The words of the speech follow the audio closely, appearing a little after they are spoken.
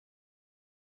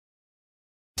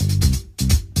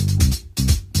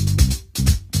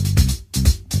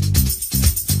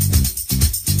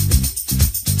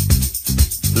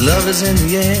Love is in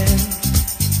the air,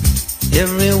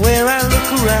 everywhere I look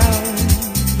around.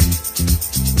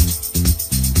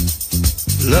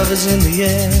 Love is in the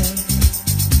air,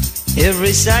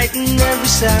 every sight and every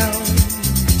sound.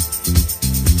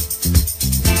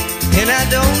 And I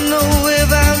don't know if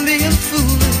I'm being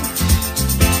foolish,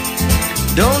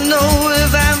 don't know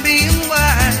if I'm being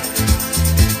wise,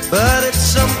 but it's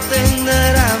something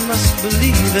that I must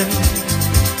believe in,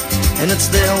 and it's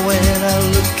there when I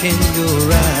look in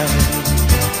your eyes.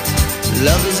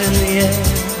 Love is in the air,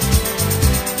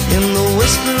 in the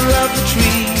whisper of the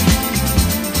tree.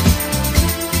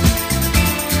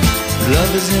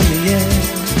 Love is in the air,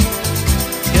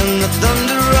 in the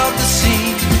thunder of the sea.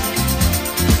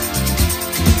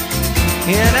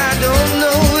 And I don't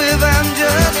know if I'm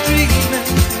just dreaming,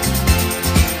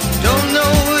 don't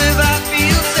know if I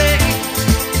feel safe,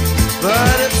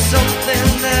 but it's something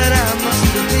that I must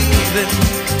believe in,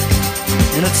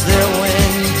 and it's there when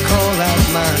you call out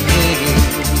my name.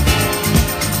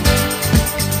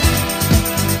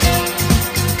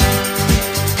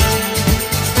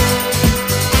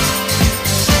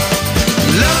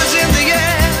 Love is in the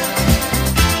air,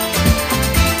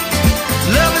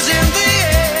 love is in the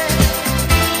air.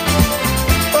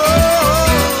 Oh,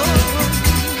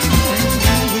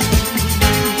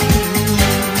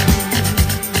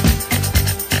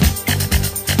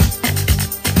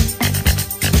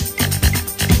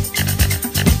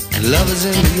 love is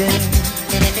in the air,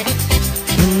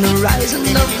 in the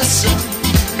rising of the sun.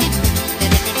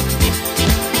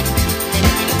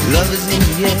 Love is in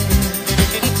the air,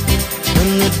 when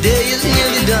the day is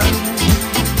nearly done.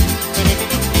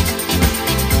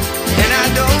 And I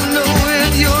don't know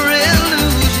if you're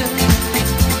illusion,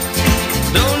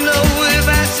 don't know if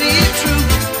I see it true,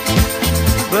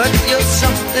 but you're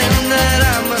something that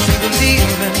I must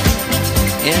believe in,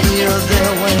 and you're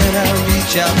there when I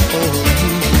reach out for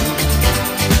you.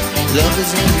 Love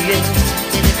is in the air,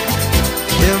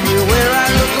 everywhere I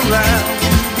look around.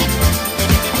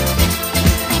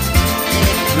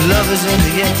 Love is in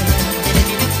the air,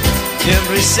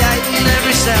 every sight and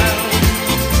every sound.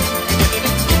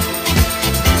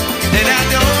 And I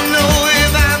don't